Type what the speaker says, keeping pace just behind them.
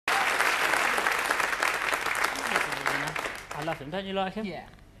I love him. Don't you like him? Yeah.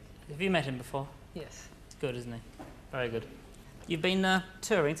 Have you met him before? Yes. He's good, isn't he? Very good. You've been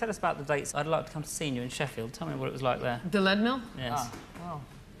touring. Tell us about the dates. I'd like to come to see you in Sheffield. Tell me what it was like there. The lead mill? Yes. Oh, well,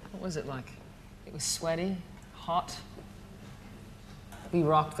 what was it like? It was sweaty, hot. We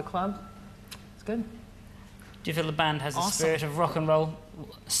rocked the club. It's good. Do you feel the band has a spirit of rock and roll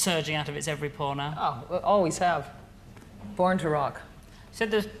surging out of its every pore now? Oh, we always have. Born to rock. You said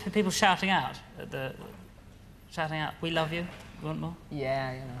there's people shouting out shouting out, "We love you." You want more?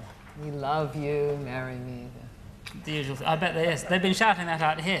 Yeah, you know, we love you, marry me. The usual thing. I bet there is. They've been shouting that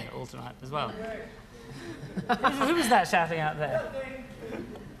out here all tonight as well. Who was that shouting out there?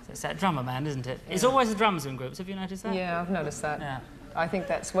 It's that drummer man, isn't it? It's always the drummers in groups. Have you noticed that? Yeah, I've noticed that. Yeah. I think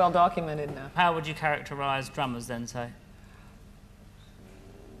that's well documented now. How would you characterise drummers then, say?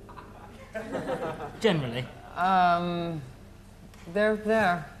 Generally. They're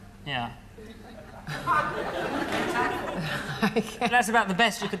there. Yeah. That's about the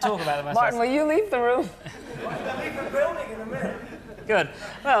best you could talk about them, I Martin, suppose. will you leave the room? I'll leave the building in a minute. Good.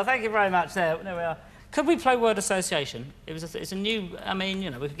 Well, thank you very much there. There we are. Could we play word association? It's a new... I mean, you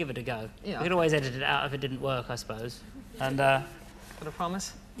know, we could give it a go. Yeah. We could always edit it out if it didn't work, I suppose. And, Got a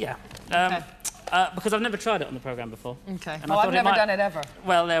promise? yeah. Okay. Because I've never tried it on the programme before. Okay. And Well, I I've thought never done it ever.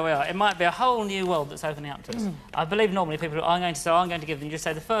 Well, there we are. It might be a whole new world that's opening up to us. I believe normally people... I'm going to give them... You just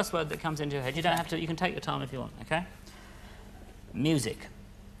say the first word that comes into your head. You don't have to... You can take your time if you want, OK? Music.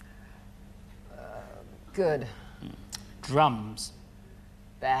 Good. Drums.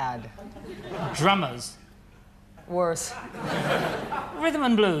 Bad. Drummers. Worse. Rhythm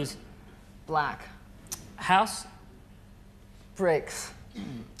and blues. Black. House. Brakes.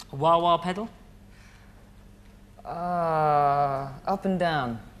 Wah-wah pedal. Up and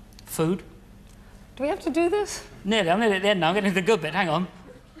down. Food. Do we have to do this? Nearly. I'm nearly at the end now. I'm getting to the good bit. Hang on.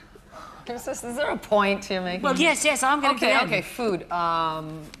 Is there a point you're making? Well, yes, I'm getting to the end. Okay, food.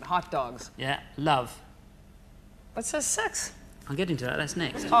 Hot dogs. Yeah. Love. What says sex? I'm getting to that. That's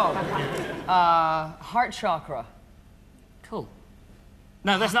next. Oh. Heart chakra. Cool.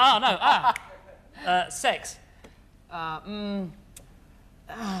 No, that's not... Oh, no. Sex.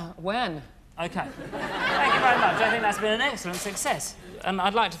 When? OK. Thank you very much. I think that's been an excellent success. And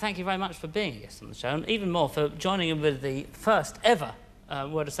I'd like to thank you very much for being a guest on the show, and even more for joining in with the first ever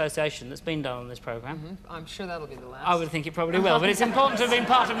word association that's been done on this programme. I'm sure that'll be the last. I would think it probably will, but it's important to have been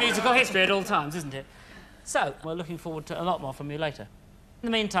part of musical history at all times, isn't it? So, we're looking forward to a lot more from you later. In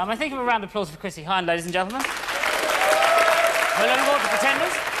the meantime, I think of a round of applause for Chrissie Hynde, ladies and gentlemen. We're looking forward to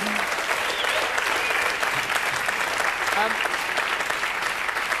Pretenders.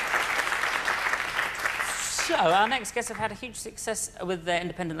 So, our next guests have had a huge success with their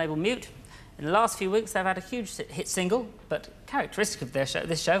independent label Mute. In the last few weeks, they've had a huge hit single, but characteristic of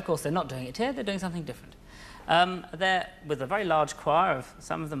this show, of course, they're not doing it here, they're doing something different. They're with a very large choir of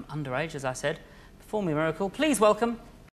some of them underage, as I said, performing a miracle. Please welcome